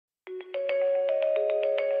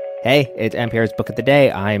Hey, it's NPR's Book of the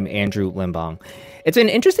Day. I'm Andrew Limbong. It's been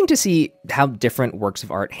interesting to see how different works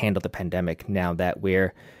of art handle the pandemic now that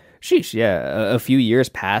we're, a few years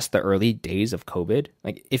past the early days of COVID.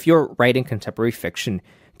 Like, if you're writing contemporary fiction,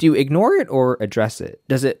 do you ignore it or address it?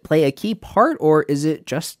 Does it play a key part or is it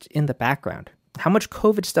just in the background? How much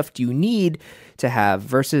COVID stuff do you need to have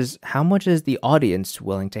versus how much is the audience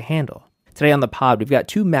willing to handle? Today on the pod, we've got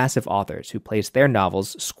two massive authors who place their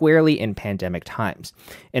novels squarely in pandemic times.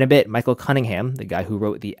 In a bit, Michael Cunningham, the guy who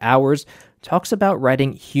wrote The Hours, talks about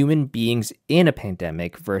writing human beings in a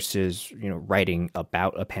pandemic versus, writing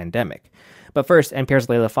about a pandemic. But first, NPR's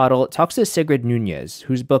Leila Fadel talks to Sigrid Nunez,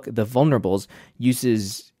 whose book The Vulnerables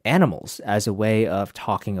uses animals as a way of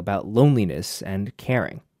talking about loneliness and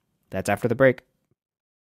caring. That's after the break.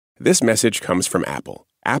 This message comes from Apple.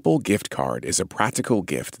 Apple Gift Card is a practical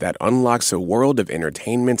gift that unlocks a world of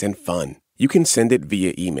entertainment and fun. You can send it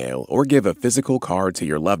via email or give a physical card to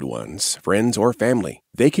your loved ones, friends, or family.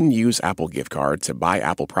 They can use Apple Gift Card to buy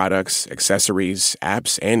Apple products, accessories,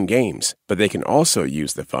 apps, and games. But they can also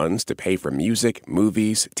use the funds to pay for music,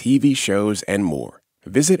 movies, TV shows, and more.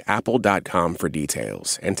 Visit apple.com for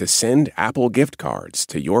details and to send Apple Gift Cards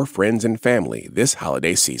to your friends and family this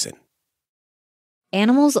holiday season.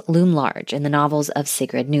 Animals loom large in the novels of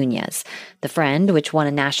Sigrid Nunez. The Friend, which won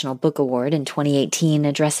a National Book Award in 2018,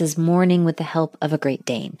 addresses mourning with the help of a Great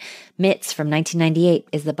Dane. Mitts from 1998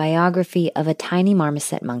 is the biography of a tiny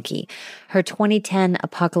marmoset monkey. Her 2010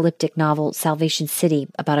 apocalyptic novel, Salvation City,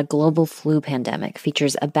 about a global flu pandemic,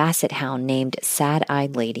 features a basset hound named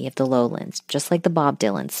Sad-Eyed Lady of the Lowlands, just like the Bob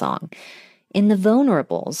Dylan song. In The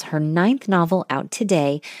Vulnerables, her 9th novel out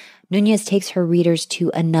today, Nunez takes her readers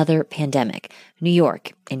to another pandemic, New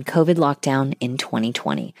York, in COVID lockdown in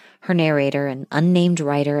 2020. Her narrator, an unnamed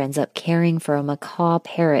writer, ends up caring for a macaw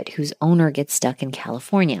parrot whose owner gets stuck in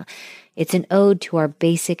California. It's an ode to our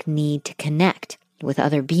basic need to connect with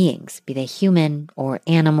other beings, be they human or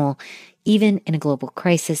animal, even in a global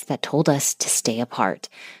crisis that told us to stay apart.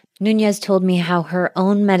 Nunez told me how her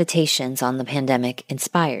own meditations on the pandemic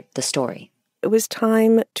inspired the story. It was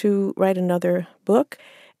time to write another book.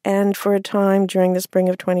 And for a time during the spring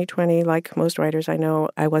of 2020, like most writers I know,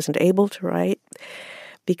 I wasn't able to write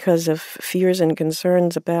because of fears and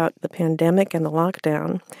concerns about the pandemic and the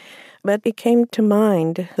lockdown. But it came to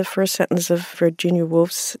mind the first sentence of Virginia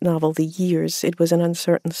Woolf's novel, The Years. It was an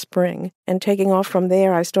uncertain spring. And taking off from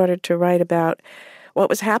there, I started to write about what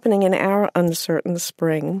was happening in our uncertain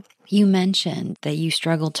spring. You mentioned that you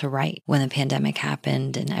struggled to write when the pandemic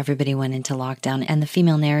happened and everybody went into lockdown. And the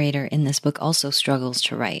female narrator in this book also struggles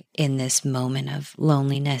to write in this moment of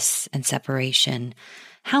loneliness and separation.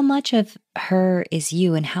 How much of her is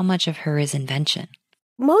you and how much of her is invention?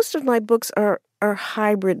 Most of my books are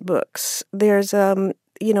hybrid books. There's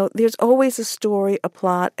always a story, a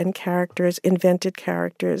plot, and characters, invented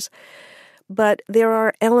characters. But there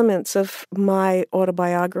are elements of my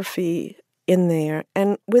autobiography in there.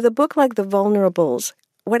 And with a book like The Vulnerables,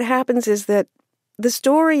 what happens is that the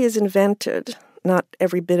story is invented, not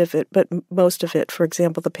every bit of it, but most of it. For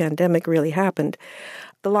example, the pandemic really happened.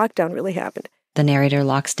 The lockdown really happened. The narrator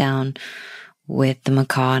locks down with the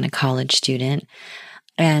macaw and a college student.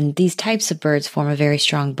 And these types of birds form a very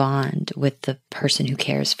strong bond with the person who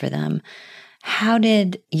cares for them. How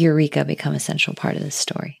did Eureka become a central part of this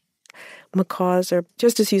story? Macaws are,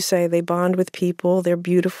 just as you say, they bond with people. They're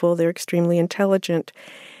beautiful. They're extremely intelligent.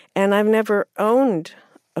 And I've never owned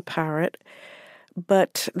a parrot,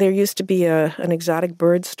 but there used to be an exotic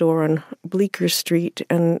bird store on Bleecker Street.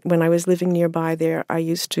 And when I was living nearby there, I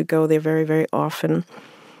used to go there very, very often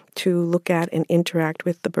to look at and interact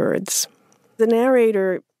with the birds. The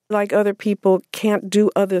narrator, like other people, can't do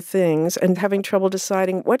other things and having trouble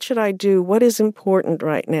deciding, what should I do? What is important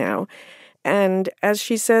right now? And as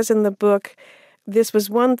she says in the book, this was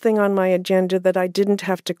one thing on my agenda that I didn't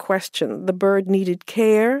have to question. The bird needed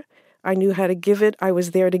care. I knew how to give it. I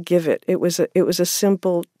was there to give it. It was a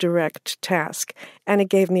simple, direct task. And it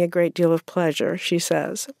gave me a great deal of pleasure, she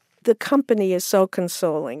says. The company is so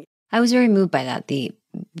consoling. I was very moved by that, the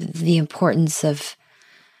importance of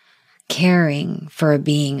caring for a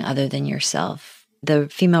being other than yourself. The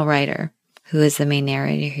female writer, who is the main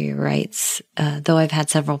narrator who writes, though I've had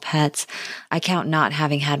several pets, I count not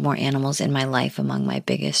having had more animals in my life among my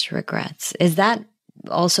biggest regrets. Is that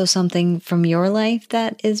also something from your life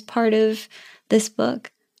that is part of this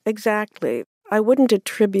book? Exactly. I wouldn't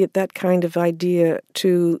attribute that kind of idea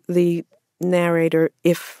to the narrator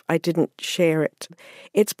if I didn't share it.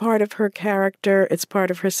 It's part of her character, it's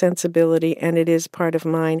part of her sensibility, and it is part of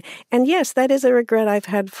mine. And yes, that is a regret I've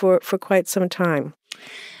had for quite some time.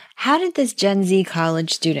 How did this Gen Z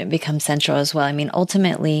college student become central as well? I mean,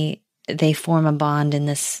 ultimately, they form a bond in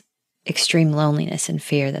this extreme loneliness and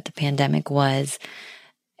fear that the pandemic was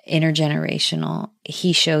intergenerational.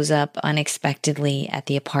 He shows up unexpectedly at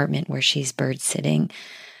the apartment where she's bird sitting,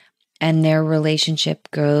 and their relationship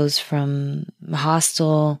goes from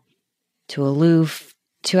hostile to aloof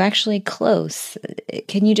to actually close.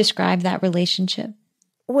 Can you describe that relationship?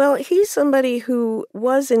 Well, he's somebody who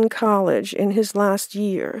was in college in his last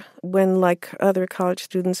year when, like other college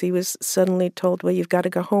students, he was suddenly told, well, you've got to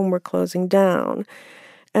go home, we're closing down.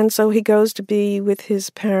 And so he goes to be with his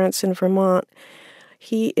parents in Vermont.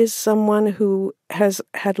 He is someone who has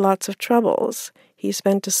had lots of troubles. He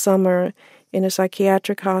spent a summer in a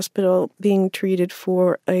psychiatric hospital being treated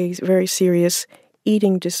for a very serious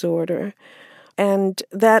eating disorder. And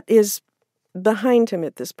that is behind him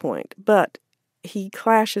at this point. But he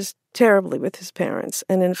clashes terribly with his parents.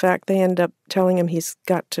 And in fact, they end up telling him he's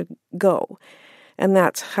got to go. And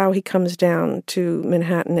that's how he comes down to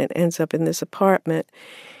Manhattan and ends up in this apartment.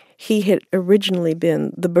 He had originally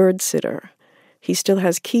been the bird sitter. He still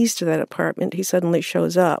has keys to that apartment. He suddenly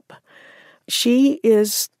shows up. She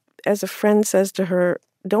is, as a friend says to her,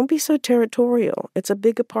 don't be so territorial. It's a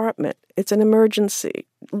big apartment. It's an emergency.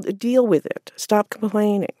 Deal with it. Stop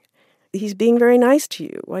complaining. He's being very nice to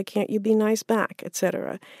you. Why can't you be nice back,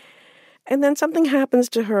 etc.? And then something happens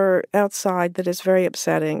to her outside that is very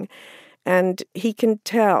upsetting. And he can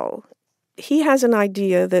tell. He has an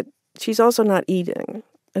idea that she's also not eating.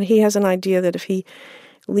 And he has an idea that if he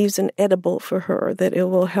leaves an edible for her, that it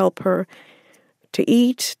will help her to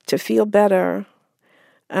eat, to feel better,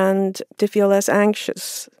 and to feel less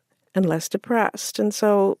anxious and less depressed. And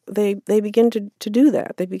so they begin to do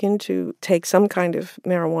that. They begin to take some kind of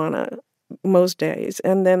marijuana most days,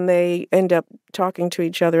 and then they end up talking to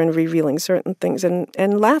each other and revealing certain things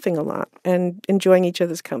and laughing a lot and enjoying each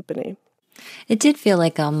other's company. It did feel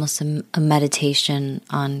like almost a meditation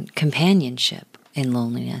on companionship in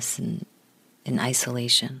loneliness and in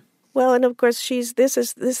isolation. Well, and of course,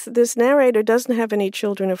 this narrator doesn't have any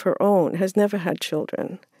children of her own, has never had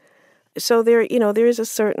children. So there is a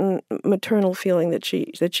certain maternal feeling that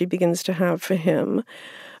she begins to have for him.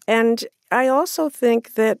 And I also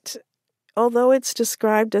think that although it's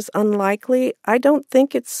described as unlikely, I don't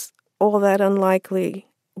think it's all that unlikely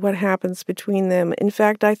what happens between them. In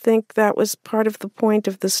fact, I think that was part of the point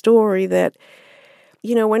of the story, that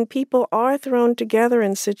when people are thrown together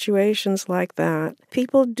in situations like that,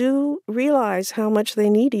 people do realize how much they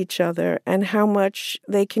need each other and how much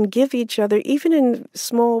they can give each other, even in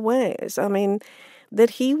small ways. I mean,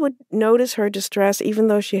 that he would notice her distress, even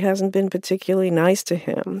though she hasn't been particularly nice to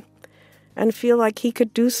him, and feel like he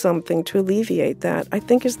could do something to alleviate that, I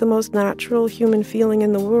think is the most natural human feeling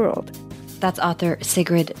in the world. That's author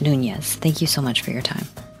Sigrid Nunez. Thank you so much for your time.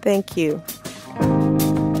 Thank you.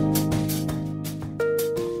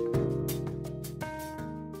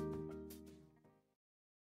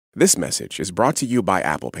 This message is brought to you by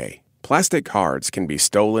Apple Pay. Plastic cards can be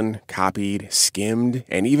stolen, copied, skimmed,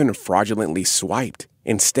 and even fraudulently swiped.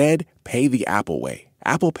 Instead, pay the Apple way.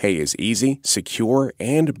 Apple Pay is easy, secure,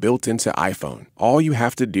 and built into iPhone. All you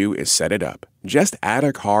have to do is set it up. Just add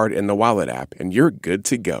a card in the Wallet app, and you're good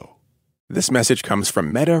to go. This message comes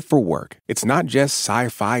from Meta for Work. It's not just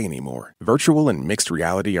sci-fi anymore. Virtual and mixed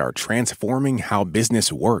reality are transforming how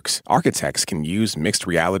business works. Architects can use mixed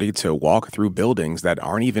reality to walk through buildings that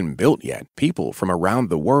aren't even built yet. People from around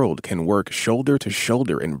the world can work shoulder to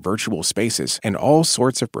shoulder in virtual spaces, and all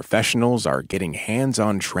sorts of professionals are getting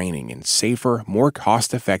hands-on training in safer, more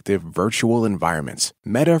cost-effective virtual environments.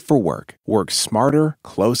 Meta for Work. Work smarter,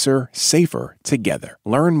 closer, safer together.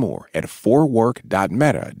 Learn more at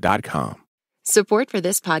forwork.meta.com. Support for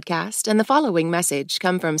this podcast and the following message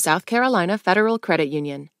come from South Carolina Federal Credit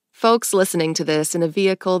Union. Folks listening to this in a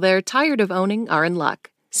vehicle they're tired of owning are in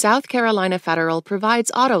luck. South Carolina Federal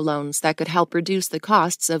provides auto loans that could help reduce the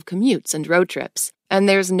costs of commutes and road trips. And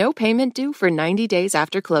there's no payment due for 90 days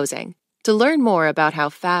after closing. To learn more about how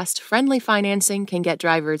fast, friendly financing can get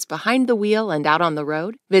drivers behind the wheel and out on the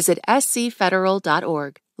road, visit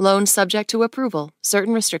scfederal.org. Loans subject to approval.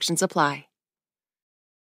 Certain restrictions apply.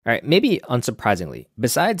 All right, maybe unsurprisingly,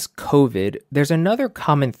 besides COVID, there's another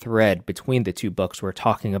common thread between the two books we're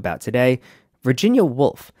talking about today, Virginia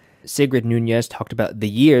Woolf. Sigrid Nunez talked about The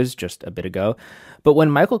Years just a bit ago, but when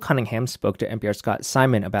Michael Cunningham spoke to NPR's Scott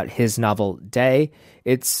Simon about his novel Day,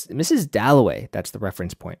 it's Mrs. Dalloway that's the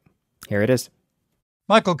reference point. Here it is.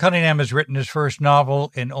 Michael Cunningham has written his first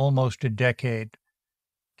novel in almost a decade.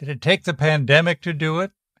 Did it take the pandemic to do it?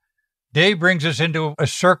 Day brings us into a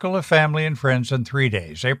circle of family and friends on 3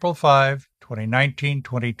 days, April 5, 2019,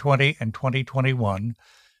 2020, and 2021,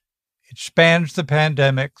 It spans the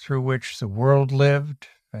pandemic through which the world lived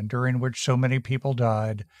and during which so many people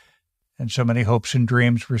died and so many hopes and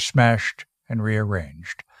dreams were smashed and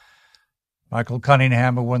rearranged. Michael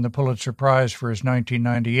Cunningham, who won the Pulitzer Prize for his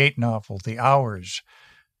 1998 novel, The Hours,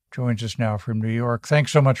 joins us now from New York.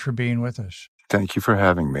 Thanks so much for being with us. Thank you for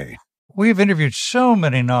having me. We've interviewed so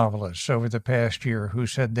many novelists over the past year who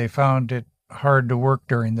said they found it hard to work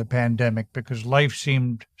during the pandemic because life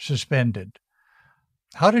seemed suspended.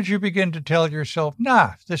 How did you begin to tell yourself,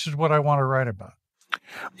 this is what I want to write about?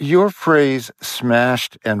 Your phrase,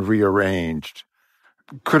 smashed and rearranged,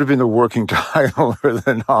 could have been the working title for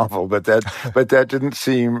the novel, but that didn't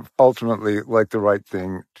seem ultimately like the right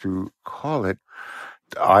thing to call it.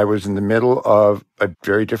 I was in the middle of a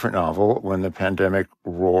very different novel when the pandemic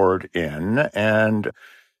roared in, and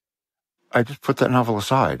I just put that novel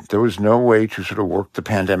aside. There was no way to sort of work the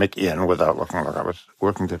pandemic in without looking like I was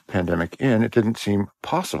working the pandemic in. It didn't seem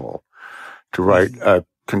possible to write a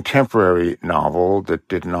contemporary novel that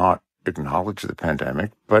did not acknowledge the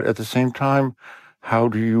pandemic. But at the same time, how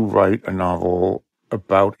do you write a novel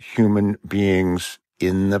about human beings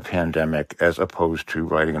in the pandemic as opposed to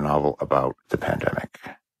writing a novel about the pandemic?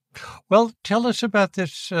 Well, tell us about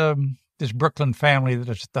this Brooklyn family that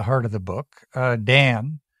is at the heart of the book.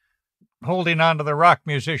 Dan, holding on to the rock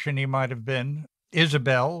musician he might have been,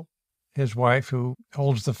 Isabel, his wife, who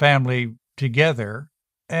holds the family together,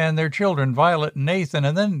 and their children, Violet and Nathan,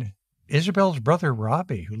 and then Isabel's brother,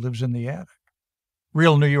 Robbie, who lives in the attic.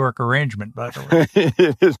 Real New York arrangement, by the way.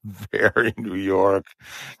 It is very New York.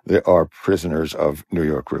 They are prisoners of New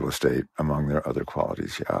York real estate, among their other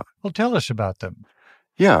qualities, yeah. Well, tell us about them.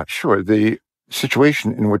 Yeah, sure. The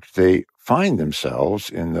situation in which they find themselves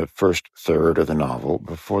in the first third of the novel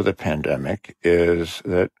before the pandemic is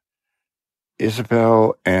that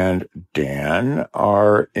Isabel and Dan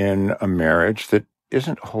are in a marriage that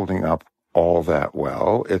isn't holding up all that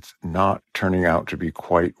well. It's not turning out to be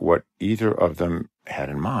quite what either of them had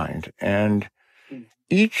in mind. And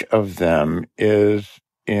each of them is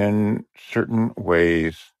in certain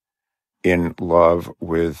ways in love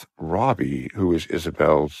with Robbie, who is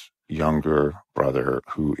Isabel's younger brother,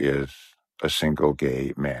 who is a single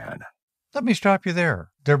gay man. Let me stop you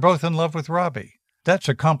there. They're both in love with Robbie. That's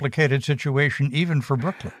a complicated situation even for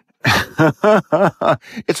Brooklyn.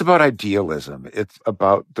 It's about idealism. It's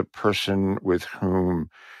about the person with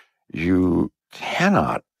whom you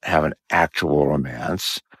cannot have an actual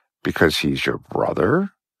romance because he's your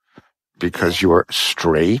brother, because you are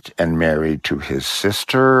straight and married to his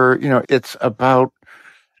sister. You know, it's about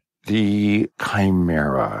the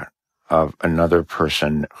chimera of another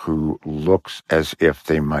person who looks as if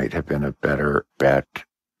they might have been a better bet,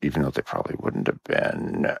 even though they probably wouldn't have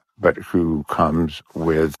been, but who comes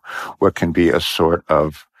with what can be a sort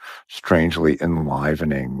of strangely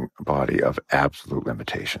enlivening body of absolute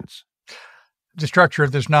limitations. The structure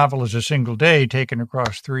of this novel is a single day taken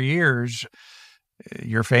across 3 years.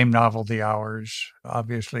 Your famed novel, The Hours,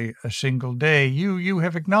 obviously a single day. You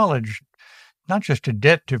have acknowledged not just a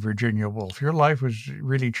debt to Virginia Woolf. Your life was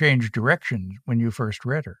really changed direction when you first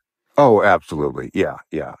read her. Oh, absolutely. Yeah.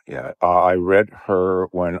 I read her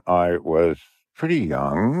when I was pretty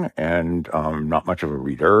young and not much of a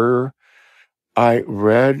reader. I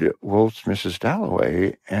read Woolf's Mrs.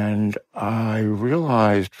 Dalloway, and I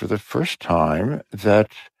realized for the first time that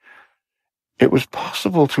it was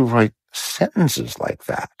possible to write sentences like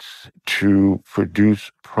that, to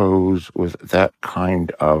produce prose with that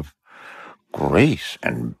kind of grace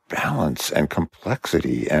and balance and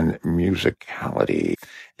complexity and musicality.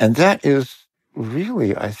 And that is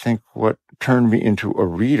really, I think, what turned me into a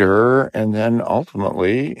reader and then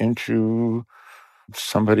ultimately into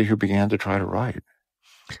somebody who began to try to write.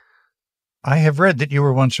 I have read that you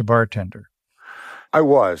were once a bartender. I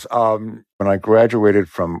was. When I graduated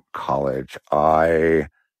from college, I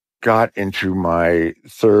got into my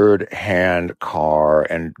third-hand car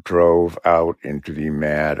and drove out into the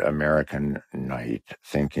mad American night,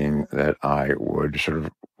 thinking that I would sort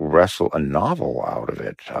of wrestle a novel out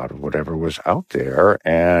of whatever was out there.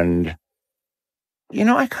 And, you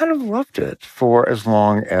know, I kind of loved it for as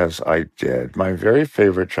long as I did. My very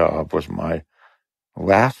favorite job was my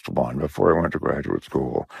last one before I went to graduate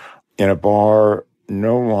school in a bar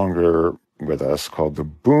no longer with us called the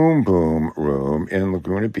Boom Boom Room in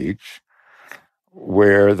Laguna Beach,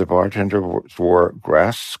 where the bartender wore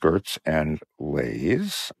grass skirts and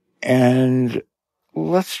leis. And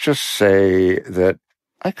let's just say that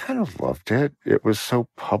I kind of loved it. It was so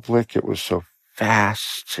public. It was so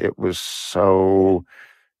fast. It was so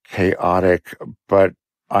chaotic. But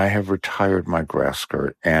I have retired my grass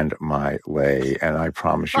skirt and my lei, and I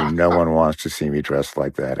promise you no one wants to see me dressed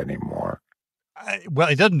like that anymore. Well,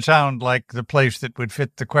 it doesn't sound like the place that would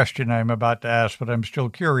fit the question I'm about to ask, but I'm still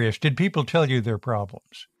curious. Did people tell you their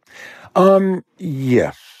problems?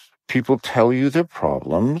 Yes. People tell you their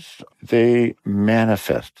problems. They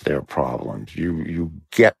manifest their problems. You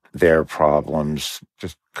get their problems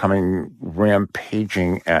just coming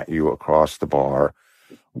rampaging at you across the bar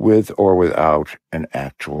with or without an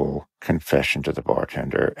actual confession to the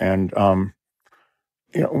bartender. And,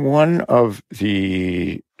 one of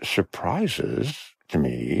the surprises to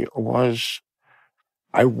me was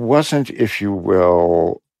I wasn't, if you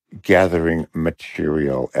will, gathering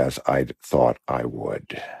material as I'd thought I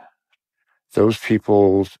would. Those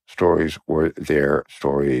people's stories were their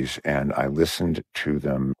stories, and I listened to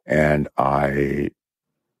them, and I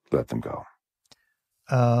let them go.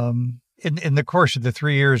 In the course of the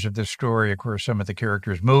 3 years of this story, of course, some of the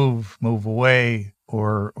characters move away,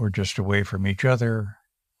 or just away from each other,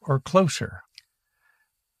 or closer.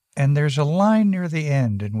 And there's a line near the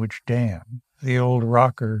end in which Dan, the old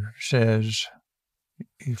rocker, says,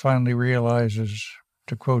 he finally realizes,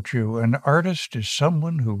 to quote you, an artist is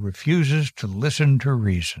someone who refuses to listen to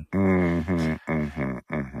reason.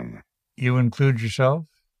 You include yourself?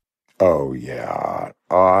 Oh, yeah.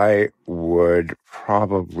 I would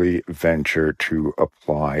probably venture to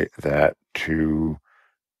apply that to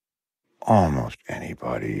almost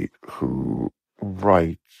anybody who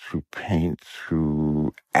writes, who paints,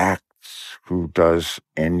 who acts, who does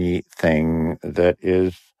anything that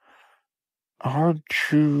is hard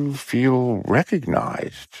to feel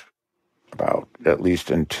recognized about, at least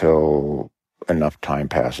until enough time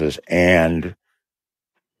passes and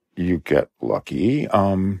you get lucky.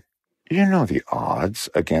 The odds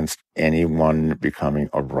against anyone becoming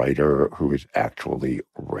a writer who is actually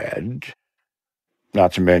read.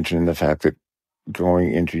 Not to mention the fact that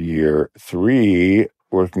going into year 3,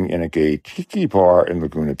 working in a gay tiki bar in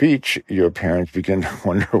Laguna Beach, your parents begin to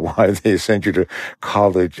wonder why they sent you to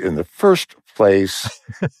college in the first place.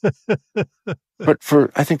 But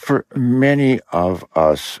I think for many of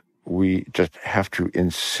us, we just have to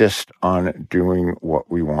insist on doing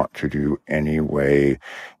what we want to do anyway,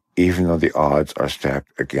 even though the odds are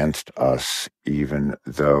stacked against us, even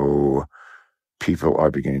though people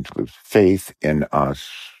are beginning to lose faith in us,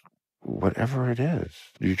 whatever it is.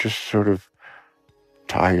 You just sort of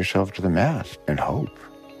tie yourself to the mast and hope.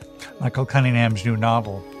 Michael Cunningham's new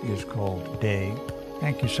novel is called Day.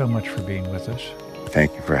 Thank you so much for being with us.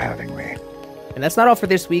 Thank you for having me. And that's not all for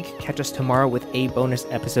this week. Catch us tomorrow with a bonus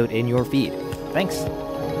episode in your feed. Thanks.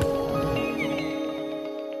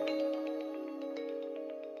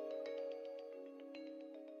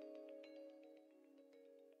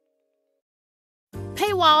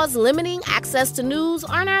 Paywalls limiting access to news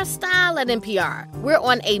aren't our style at NPR. We're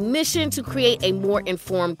on a mission to create a more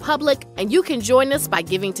informed public, and you can join us by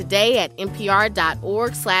giving today at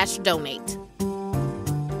npr.org/donate.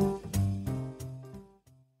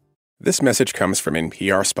 This message comes from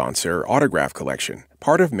NPR sponsor Autograph Collection,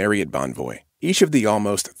 part of Marriott Bonvoy. Each of the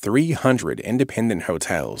almost 300 independent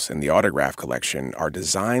hotels in the Autograph Collection are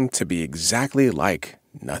designed to be exactly like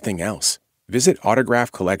nothing else. Visit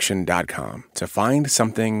autographcollection.com to find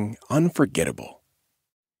something unforgettable.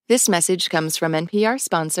 This message comes from NPR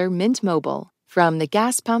sponsor Mint Mobile. From the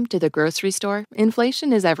gas pump to the grocery store,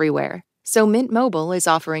 inflation is everywhere. So Mint Mobile is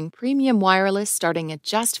offering premium wireless starting at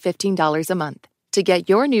just $15 a month. To get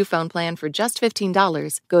your new phone plan for just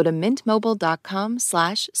 $15, go to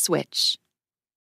mintmobile.com/switch.